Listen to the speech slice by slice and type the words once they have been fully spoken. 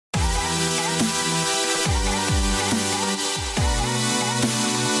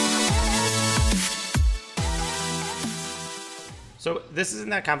So this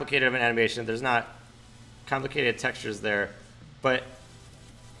isn't that complicated of an animation. There's not complicated textures there, but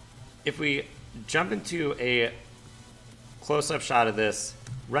if we jump into a close-up shot of this,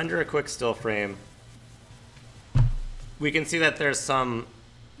 render a quick still frame, we can see that there's some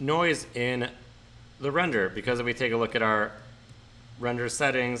noise in the render, because if we take a look at our render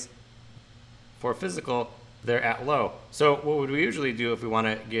settings for physical, they're at low. So what would we usually do if we want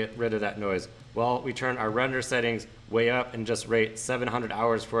to get rid of that noise? Well, we turn our render settings way up and just rate 700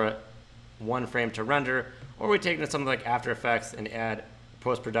 hours for one frame to render, or we take it to something like After Effects and add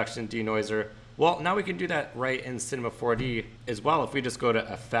post-production denoiser. Well, now we can do that right in Cinema 4D as well. If we just go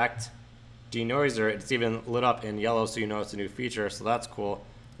to Effect, Denoiser, it's even lit up in yellow, so you know it's a new feature, so that's cool.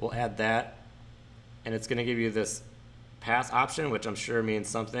 We'll add that, and it's gonna give you this pass option, which I'm sure means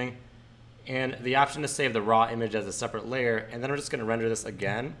something, and the option to save the raw image as a separate layer, and then we're just gonna render this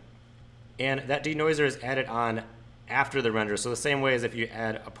again. And that denoiser is added on after the render, so the same way as if you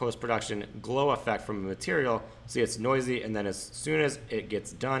add a post-production glow effect from a material, see it's noisy, and then as soon as it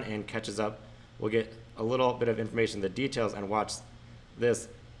gets done and catches up, we'll get a little bit of information, the details, and watch this.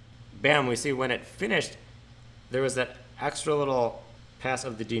 Bam, we see when it finished, there was that extra little pass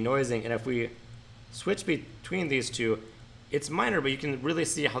of the denoising, and if we switch between these two, it's minor, but you can really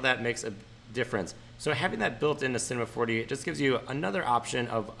see how that makes a difference. So having that built into Cinema 4D, it just gives you another option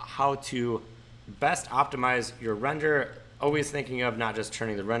of how to best optimize your render, always thinking of not just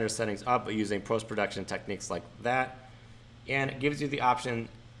turning the render settings up, but using post-production techniques like that, and it gives you the option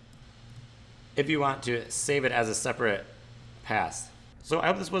if you want to save it as a separate pass. So I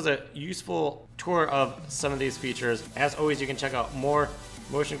hope this was a useful tour of some of these features. As always, you can check out more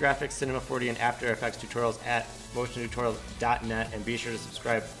motion graphics, Cinema 4D, and After Effects tutorials at motiontutorials.net, and be sure to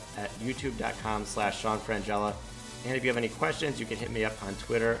subscribe at youtube.com/Sean Frangella. And if you have any questions, you can hit me up on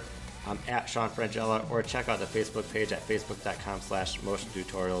Twitter. I'm at Sean Frangella, or check out the Facebook page at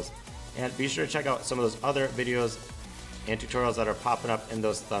facebook.com/motiontutorials. And be sure to check out some of those other videos and tutorials that are popping up in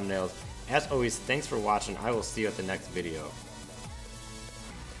those thumbnails. As always, thanks for watching. I will see you at the next video.